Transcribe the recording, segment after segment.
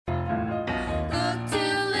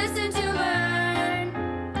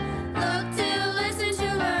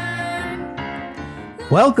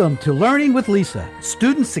Welcome to Learning with Lisa,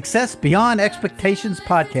 Student Success Beyond Expectations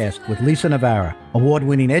podcast with Lisa Navarra,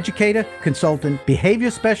 award-winning educator, consultant,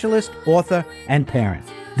 behavior specialist, author, and parent.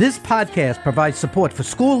 This podcast provides support for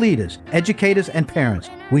school leaders, educators, and parents.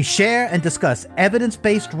 We share and discuss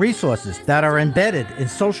evidence-based resources that are embedded in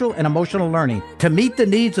social and emotional learning to meet the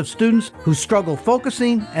needs of students who struggle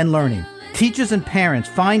focusing and learning. Teachers and parents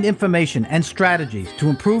find information and strategies to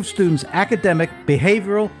improve students' academic,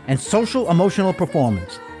 behavioral, and social-emotional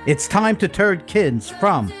performance. It's time to turn kids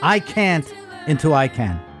from I can't into I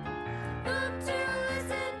can.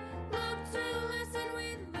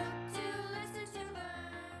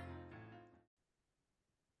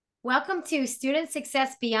 Welcome to Student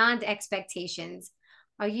Success Beyond Expectations.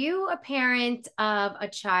 Are you a parent of a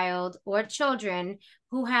child or children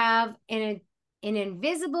who have an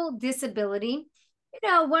invisible disability? You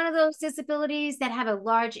know, one of those disabilities that have a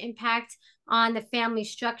large impact on the family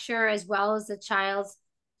structure as well as the child's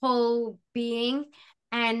whole being.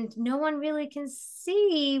 And no one really can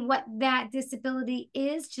see what that disability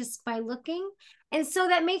is just by looking. And so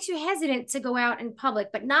that makes you hesitant to go out in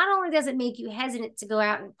public. But not only does it make you hesitant to go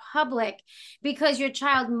out in public because your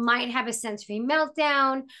child might have a sensory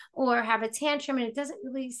meltdown or have a tantrum, and it doesn't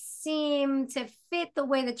really seem to fit the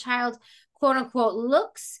way the child, quote unquote,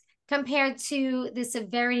 looks compared to the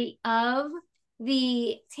severity of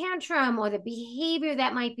the tantrum or the behavior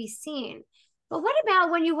that might be seen. But what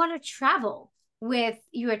about when you want to travel with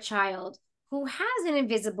your child who has an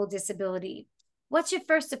invisible disability? What's your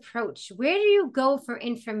first approach? Where do you go for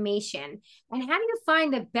information? And how do you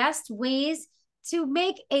find the best ways to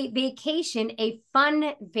make a vacation a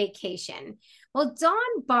fun vacation? Well,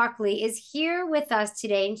 Dawn Barkley is here with us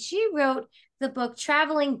today, and she wrote the book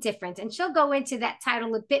Traveling Different, and she'll go into that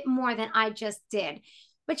title a bit more than I just did.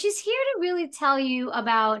 But she's here to really tell you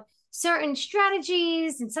about certain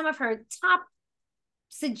strategies and some of her top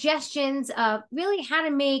suggestions of really how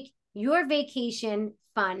to make your vacation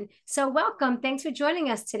fun. So welcome. Thanks for joining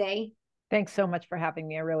us today. Thanks so much for having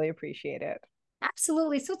me. I really appreciate it.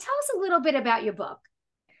 Absolutely. So tell us a little bit about your book.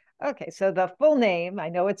 Okay, so the full name, I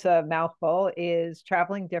know it's a mouthful, is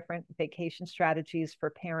Traveling Different: Vacation Strategies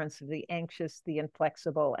for Parents of the Anxious, the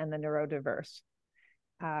Inflexible, and the Neurodiverse.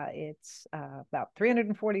 It's about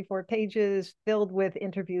 344 pages filled with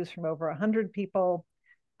interviews from over 100 people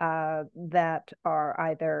that are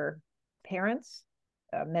either parents,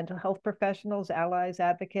 mental health professionals, allies,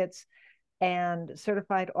 advocates, and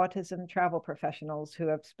certified autism travel professionals who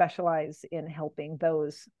have specialized in helping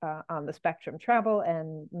those on the spectrum travel,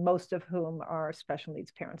 and most of whom are special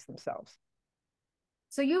needs parents themselves.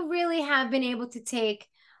 So you really have been able to take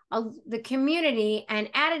the community and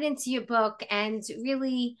add it into your book and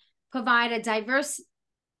really provide a diverse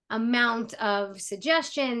amount of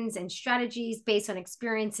suggestions and strategies based on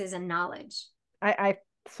experiences and knowledge. I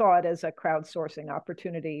saw it as a crowdsourcing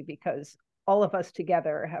opportunity because all of us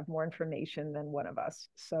together have more information than one of us.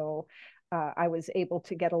 So I was able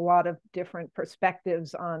to get a lot of different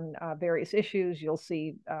perspectives on various issues. You'll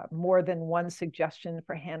see more than one suggestion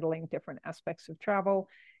for handling different aspects of travel.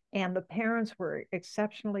 And the parents were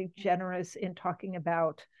exceptionally generous in talking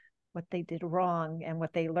about what they did wrong and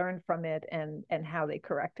what they learned from it and how they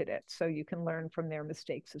corrected it. So you can learn from their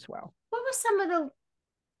mistakes as well. What were some of the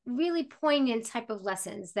really poignant type of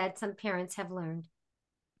lessons that some parents have learned?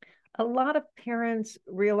 A lot of parents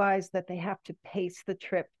realize that they have to pace the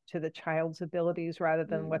trip to the child's abilities rather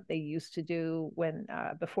than what they used to do when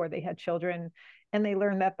before they had children. And they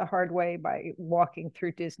learned that the hard way by walking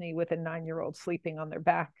through Disney with a 9-year-old sleeping on their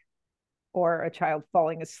back or a child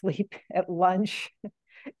falling asleep at lunch.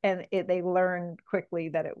 And they learned quickly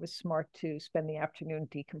that it was smart to spend the afternoon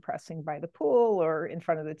decompressing by the pool or in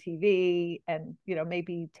front of the TV, and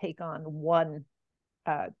maybe take on one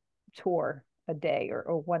tour a day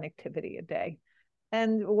or one activity a day.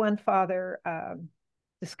 And one father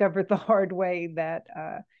discovered the hard way that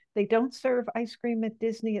they don't serve ice cream at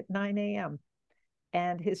Disney at 9 a.m.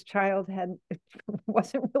 And his child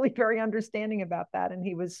wasn't really very understanding about that. And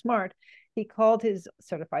he was smart. He called his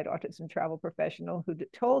certified autism travel professional, who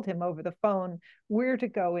told him over the phone where to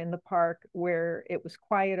go in the park, where it was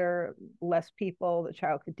quieter, less people, the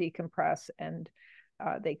child could decompress, and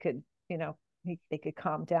they could, they could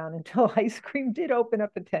calm down until ice cream did open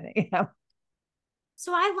up at 10 a.m.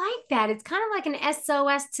 So I like that. It's kind of like an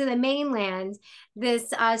SOS to the mainland,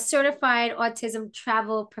 this certified autism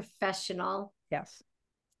travel professional. Yes.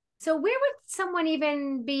 So where would someone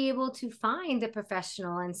even be able to find a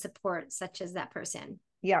professional and support such as that person?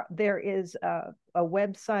 Yeah, there is a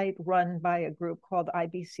website run by a group called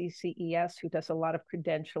IBCCES who does a lot of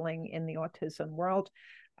credentialing in the autism world.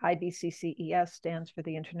 IBCCES stands for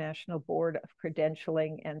the International Board of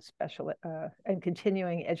Credentialing and and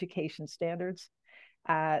Continuing Education Standards.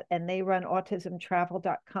 And they run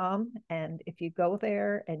autismtravel.com. And if you go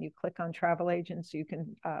there and you click on travel agents, you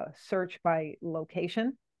can search by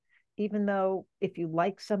location. Even though if you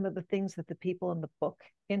like some of the things that the people in the book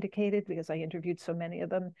indicated, because I interviewed so many of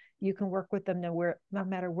them, you can work with them no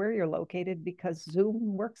matter where you're located, because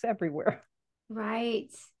Zoom works everywhere. Right.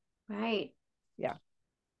 Yeah.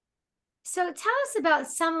 So tell us about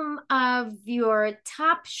some of your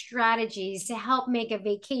top strategies to help make a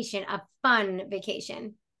vacation a fun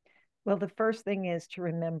vacation. Well, the first thing is to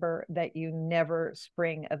remember that you never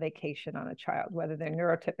spring a vacation on a child, whether they're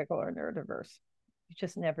neurotypical or neurodiverse. You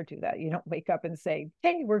just never do that. You don't wake up and say,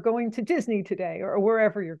 hey, we're going to Disney today, or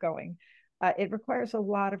wherever you're going. It requires a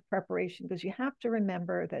lot of preparation, because you have to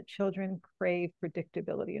remember that children crave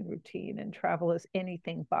predictability and routine, and travel is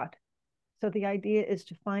anything but. So the idea is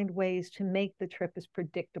to find ways to make the trip as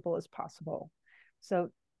predictable as possible. So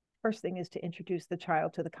first thing is to introduce the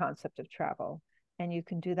child to the concept of travel. And you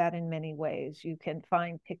can do that in many ways. You can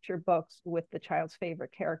find picture books with the child's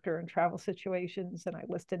favorite character in travel situations. And I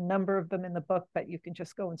list a number of them in the book, but you can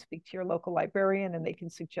just go and speak to your local librarian and they can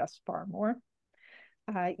suggest far more.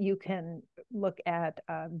 You can look at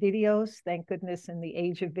videos. Thank goodness in the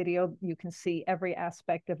age of video, you can see every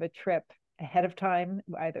aspect of a trip ahead of time,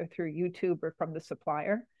 either through YouTube or from the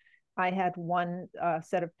supplier. I had one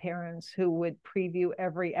set of parents who would preview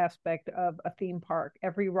every aspect of a theme park,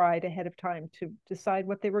 every ride ahead of time, to decide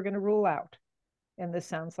what they were going to rule out. And this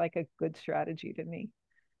sounds like a good strategy to me.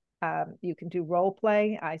 You can do role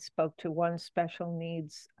play. I spoke to one special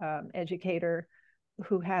needs educator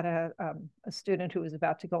who had a student who was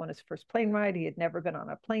about to go on his first plane ride. He had never been on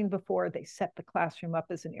a plane before. They set the classroom up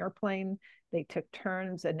as an airplane. They took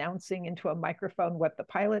turns announcing into a microphone what the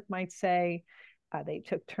pilot might say. They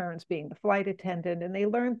took turns being the flight attendant, and they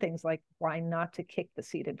learned things like why not to kick the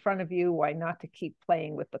seat in front of you, why not to keep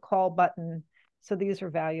playing with the call button. So these are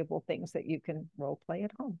valuable things that you can role play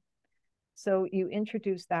at home. So you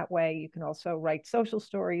introduce that way. You can also write social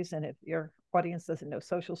stories. And if your audience doesn't know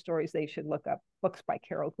social stories, they should look up books by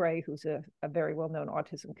Carol Gray, who's a very well-known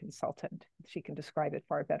autism consultant. She can describe it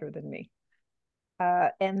far better than me.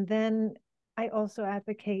 And then I also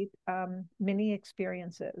advocate mini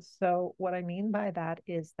experiences. So what I mean by that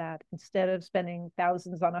is that instead of spending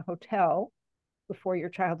thousands on a hotel before your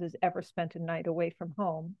child has ever spent a night away from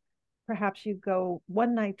home, perhaps you go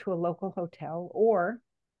one night to a local hotel, or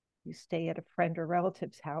you stay at a friend or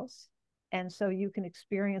relative's house. And so you can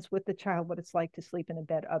experience with the child what it's like to sleep in a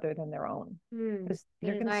bed other than their own. Because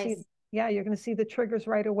you're going to see, you're going to see the triggers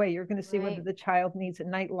right away. You're going to see whether the child needs a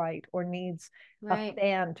nightlight, or needs a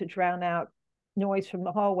fan to drown out noise from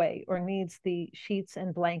the hallway, or needs the sheets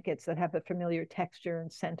and blankets that have a familiar texture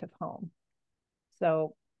and scent of home.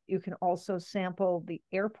 So you can also sample the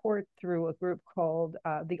airport through a group called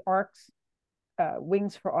the ARCS,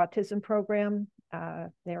 Wings for Autism program.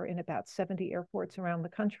 They're in about 70 airports around the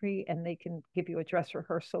country, and they can give you a dress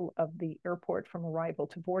rehearsal of the airport from arrival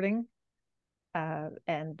to boarding.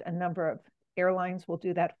 And a number of airlines will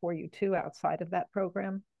do that for you too outside of that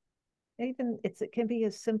program. Even it can be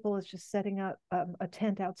as simple as just setting up a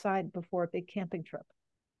tent outside before a big camping trip.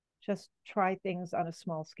 Just try things on a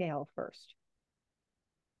small scale first.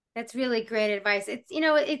 That's really great advice. It's,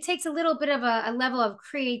 it takes a little bit of a level of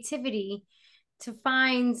creativity to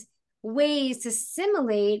find ways to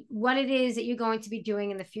simulate what it is that you're going to be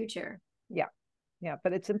doing in the future. Yeah,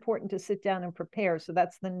 but it's important to sit down and prepare. So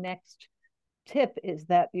that's the next tip, is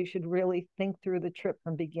that you should really think through the trip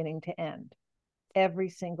from beginning to end, every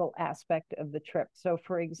single aspect of the trip. So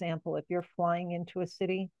for example, if you're flying into a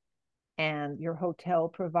city and your hotel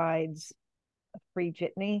provides a free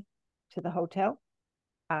jitney to the hotel,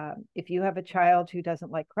 if you have a child who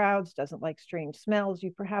doesn't like crowds, doesn't like strange smells,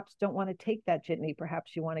 you perhaps don't want to take that jitney.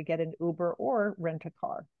 Perhaps you want to get an Uber or rent a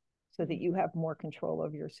car so that you have more control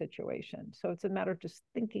of your situation. So it's a matter of just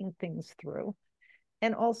thinking things through,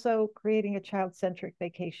 and also creating a child-centric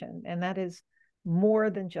vacation. And that is more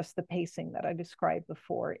than just the pacing that I described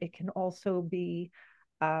before. It can also be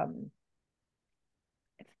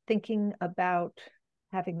thinking about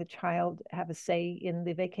having the child have a say in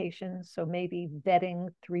the vacation. So maybe vetting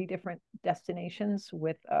 3 different destinations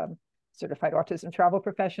with a certified autism travel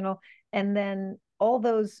professional. And then all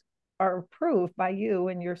those are approved by you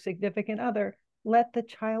and your significant other. Let the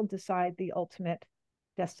child decide the ultimate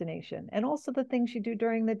destination, and also the things you do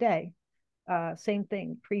during the day. Same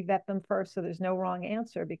thing, pre-vet them first so there's no wrong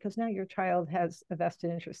answer, because now your child has a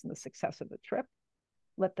vested interest in the success of the trip.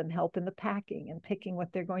 Let them help in the packing and picking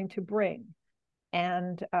what they're going to bring.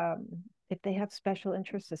 And if they have special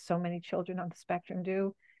interests, as so many children on the spectrum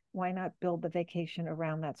do, why not build the vacation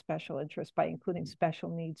around that special interest by including special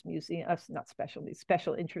needs museums, not special needs,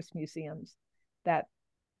 special interest museums that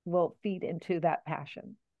will feed into that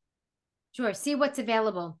passion. Sure. See what's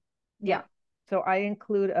available. Yeah. So I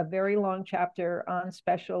include a very long chapter on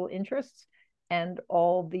special interests and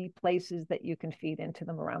all the places that you can feed into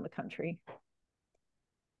them around the country.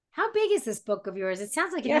 How big is this book of yours? It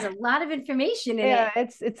sounds like it has a lot of information in it. Yeah,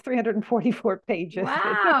 it's 344 pages.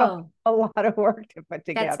 Wow. It's a lot of work to put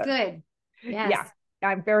together. That's good. Yes.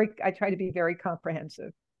 Yeah, I try to be very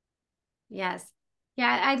comprehensive. Yes.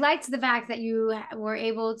 Yeah, I liked the fact that you were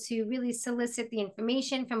able to really solicit the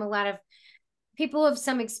information from a lot of people of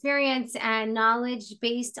some experience and knowledge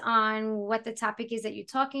based on what the topic is that you're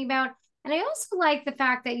talking about. And I also like the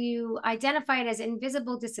fact that you identify it as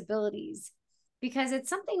invisible disabilities, because it's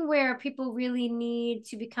something where people really need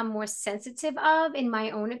to become more sensitive of, in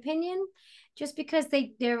my own opinion, just because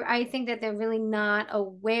I think that they're really not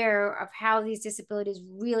aware of how these disabilities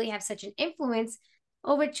really have such an influence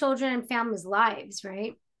over children and families' lives,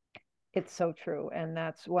 right? It's so true. And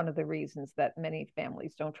that's one of the reasons that many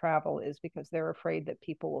families don't travel, is because they're afraid that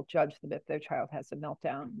people will judge them if their child has a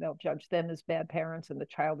meltdown. They'll judge them as bad parents and the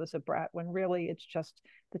child as a brat, when really it's just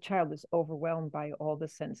the child is overwhelmed by all the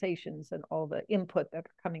sensations and all the input that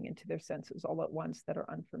are coming into their senses all at once that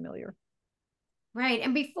are unfamiliar. Right.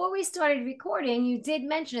 And before we started recording, you did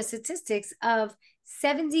mention a statistics of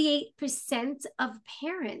 78% of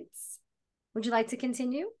parents. Would you like to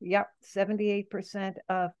continue? Yep. 78%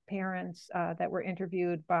 of parents that were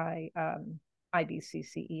interviewed by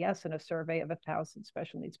IBCCES in a survey of 1,000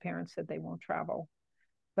 special needs parents said they won't travel.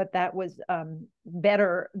 But that was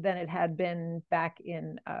better than it had been back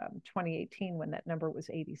in 2018, when that number was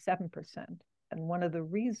 87%. And one of the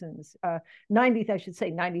reasons,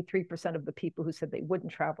 93% of the people who said they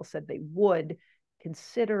wouldn't travel said they would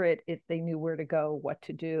consider it if they knew where to go, what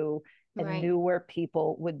to do, and knew where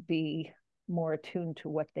people would be more attuned to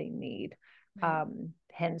what they need.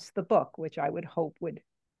 Hence the book, which I would hope would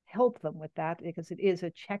help them with that, because it is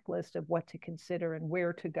a checklist of what to consider and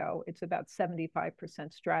where to go. It's about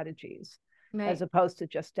 75% strategies as opposed to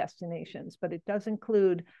just destinations, but it does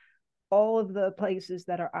include all of the places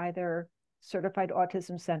that are either certified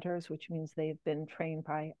autism centers, which means they've been trained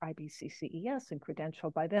by IBCCES and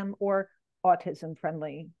credentialed by them, or autism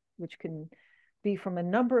friendly, which can be from a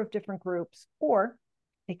number of different groups, or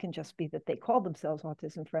it can just be that they call themselves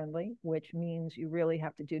autism friendly, which means you really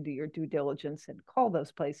have to do your due diligence and call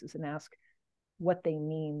those places and ask what they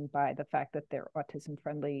mean by the fact that they're autism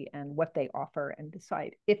friendly and what they offer, and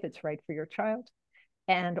decide if it's right for your child.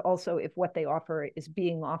 And also if what they offer is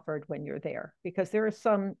being offered when you're there, because there are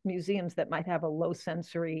some museums that might have a low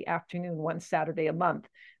sensory afternoon one Saturday a month.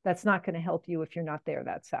 That's not going to help you if you're not there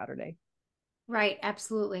that Saturday. Right,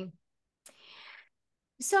 absolutely.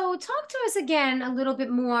 So talk to us again a little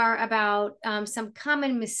bit more about some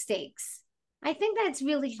common mistakes. I think that's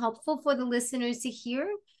really helpful for the listeners to hear,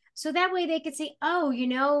 so that way they could say,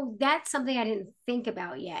 oh, that's something I didn't think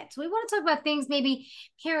about yet. So we want to talk about things maybe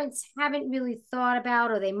parents haven't really thought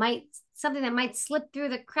about, or something that might slip through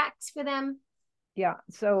the cracks for them. Yeah.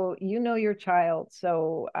 So your child.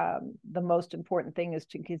 So the most important thing is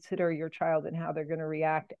to consider your child and how they're going to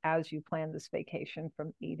react as you plan this vacation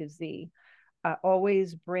from E to Z.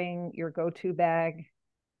 Always bring your go-to bag.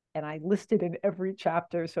 And I listed in every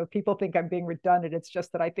chapter. So if people think I'm being redundant, it's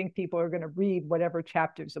just that I think people are going to read whatever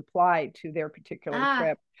chapters apply to their particular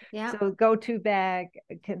trip. Yeah. So go-to bag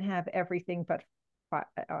can have everything but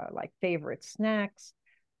like favorite snacks,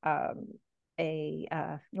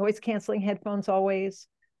 noise canceling headphones always,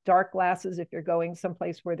 dark glasses if you're going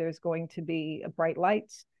someplace where there's going to be bright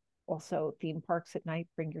lights. Also theme parks at night,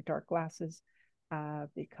 bring your dark glasses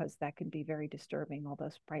because that can be very disturbing, all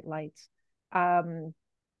those bright lights.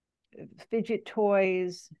 Fidget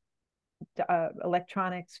toys,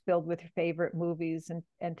 electronics filled with your favorite movies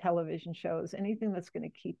and television shows, anything that's going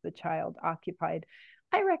to keep the child occupied.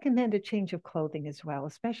 I recommend a change of clothing as well,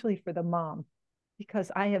 especially for the mom,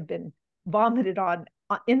 because I have been vomited on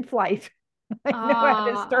in flight. I know how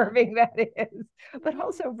disturbing that is, but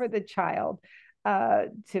also for the child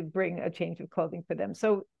to bring a change of clothing for them.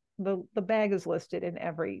 So the bag is listed in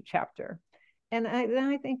every chapter. And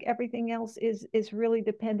I think everything else is really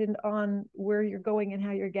dependent on where you're going and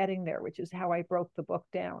how you're getting there, which is how I broke the book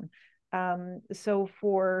down. So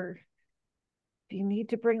if you need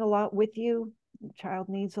to bring a lot with you, the child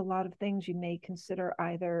needs a lot of things, you may consider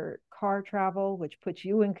either car travel, which puts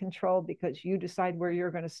you in control because you decide where you're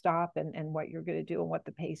going to stop and what you're going to do and what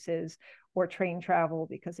the pace is, or train travel,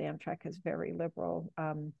 because Amtrak has very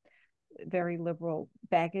liberal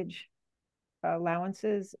baggage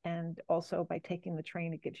allowances. And also by taking the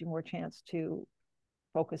train, it gives you more chance to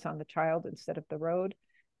focus on the child instead of the road.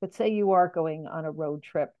 But say you are going on a road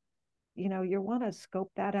trip, you want to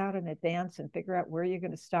scope that out in advance and figure out where you're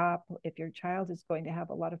going to stop. If your child is going to have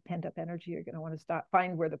a lot of pent up energy, you're going to want to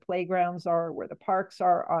find where the playgrounds are, where the parks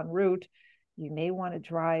are en route. You may want to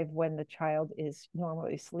drive when the child is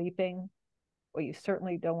normally sleeping, or you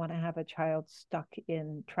certainly don't want to have a child stuck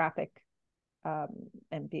in traffic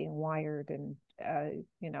and being wired. And,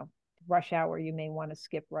 rush hour, you may want to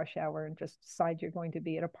skip rush hour and just decide you're going to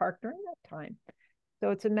be at a park during that time. So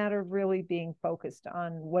it's a matter of really being focused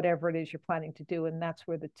on whatever it is you're planning to do. And that's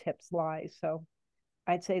where the tips lie. So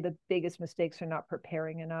I'd say the biggest mistakes are not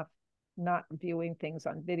preparing enough, not viewing things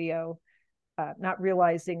on video, not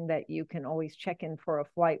realizing that you can always check in for a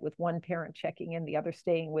flight with one parent checking in, the other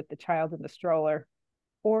staying with the child in the stroller.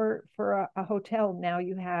 Or for a hotel, now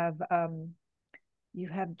you have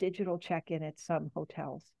digital check-in at some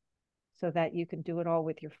hotels so that you can do it all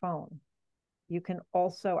with your phone. You can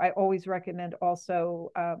also, I always recommend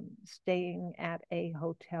also staying at a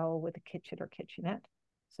hotel with a kitchen or kitchenette.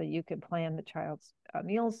 So you can plan the child's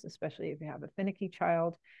meals, especially if you have a finicky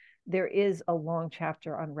child. There is a long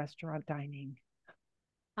chapter on restaurant dining.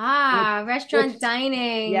 Restaurant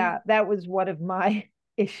dining. Yeah, that was one of my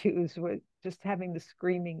issues with just having the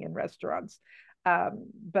screaming in restaurants.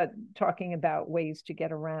 But talking about ways to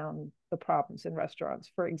get around the problems in restaurants.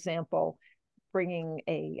 For example, bringing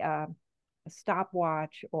a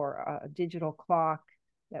stopwatch or a digital clock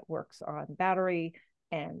that works on battery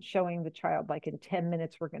and showing the child, like, in 10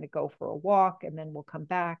 minutes, we're going to go for a walk and then we'll come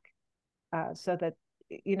back, so that,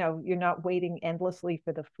 you're not waiting endlessly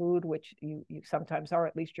for the food, which you sometimes are.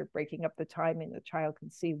 At least you're breaking up the time and the child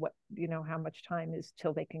can see what, how much time is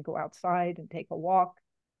till they can go outside and take a walk.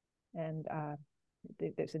 And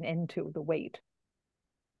there's an end to the wait.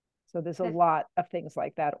 So there's a lot of things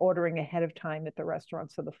like that. Ordering ahead of time at the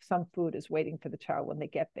restaurant, so some food is waiting for the child when they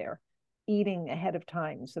get there. Eating ahead of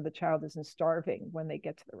time so the child isn't starving when they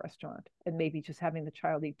get to the restaurant. And maybe just having the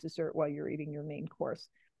child eat dessert while you're eating your main course.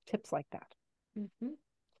 Tips like that. Mm-hmm.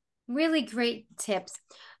 Really great tips.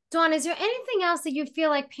 Dawn, is there anything else that you feel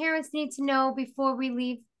like parents need to know before we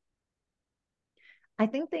leave? I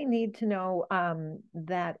think they need to know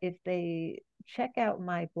that if they check out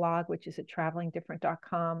my blog, which is at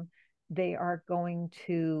travelingdifferent.com, they are going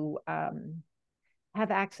to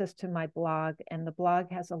have access to my blog. And the blog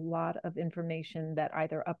has a lot of information that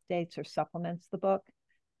either updates or supplements the book.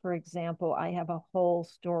 For example, I have a whole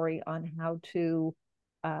story on how to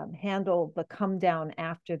handle the come down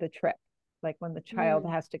after the trip, like when the child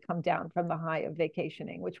has to come down from the high of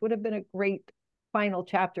vacationing, which would have been a great final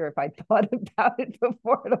chapter if I'd thought about it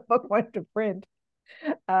before the book went to print.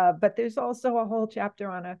 But there's also a whole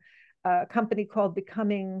chapter on a company called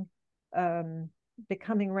Becoming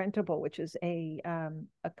Rentable, which is a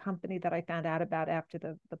company that I found out about after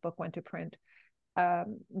the book went to print,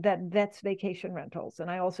 that's vacation rentals.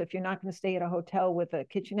 And I also, if you're not going to stay at a hotel with a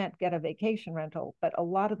kitchenette, get a vacation rental. But a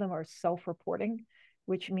lot of them are self-reporting,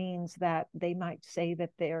 which means that they might say that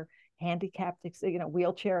they're handicapped,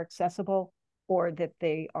 wheelchair accessible, or that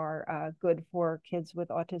they are good for kids with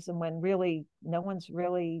autism, when really no one's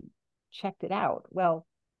really checked it out. Well,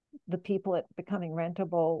 the people at Becoming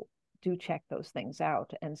Rentable do check those things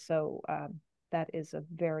out. And so that is a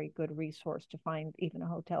very good resource to find even a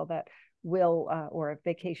hotel that will, or a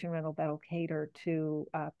vacation rental that will cater to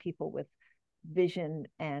people with vision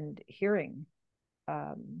and hearing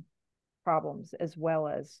problems, as well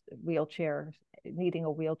as needing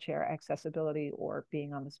a wheelchair accessibility or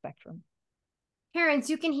being on the spectrum. Parents,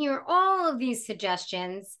 you can hear all of these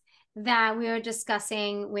suggestions that we are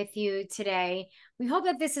discussing with you today. We hope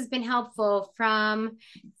that this has been helpful, from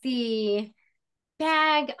the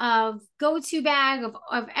go-to bag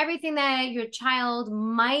of everything that your child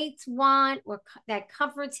might want or that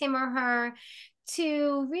comforts him or her,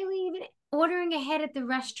 to really even ordering ahead at the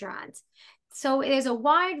restaurant. So there's a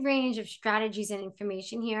wide range of strategies and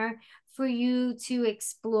information here for you to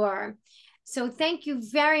explore. So thank you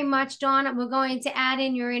very much, Dawn. We're going to add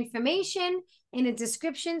in your information in the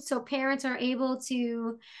description so parents are able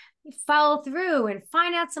to follow through and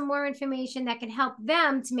find out some more information that can help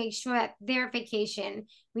them to make sure that their vacation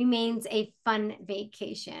remains a fun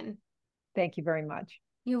vacation. Thank you very much.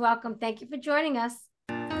 You're welcome. Thank you for joining us.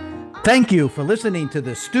 Thank you for listening to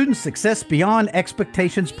the Student Success Beyond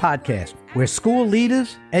Expectations podcast, where school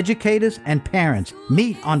leaders, educators, and parents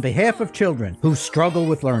meet on behalf of children who struggle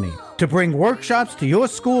with learning. To bring workshops to your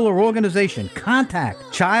school or organization,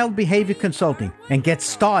 contact Child Behavior Consulting and get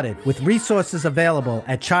started with resources available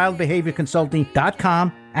at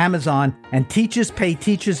childbehaviorconsulting.com Amazon, and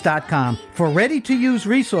teacherspayteachers.com for ready-to-use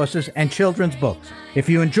resources and children's books. If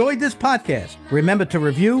you enjoyed this podcast, remember to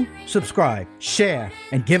review, subscribe, share,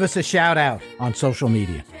 and give us a shout out on social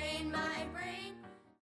media.